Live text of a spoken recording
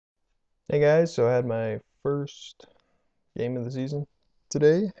Hey guys, so I had my first game of the season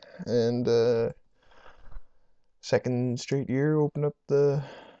today, and second straight year open up the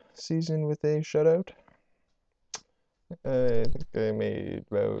season with a shutout. I think I made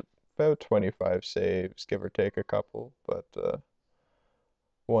about 25 saves, give or take a couple, but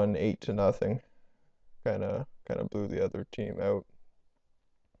won 8-0. Kind of blew the other team out.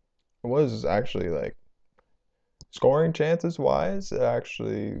 It was actually like scoring chances wise, it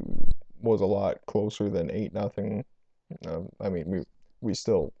actually was a lot closer than 8-0. I mean, we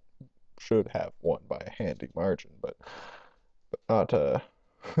still should have won by a handy margin, but not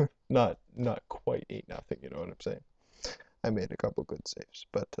not quite 8-0. You know what I'm saying? I made a couple good saves,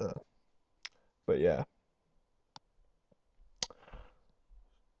 but yeah.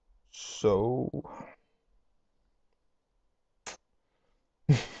 So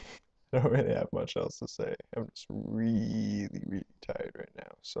I don't really have much else to say. I'm just really tired right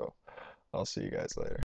now. So I'll see you guys later.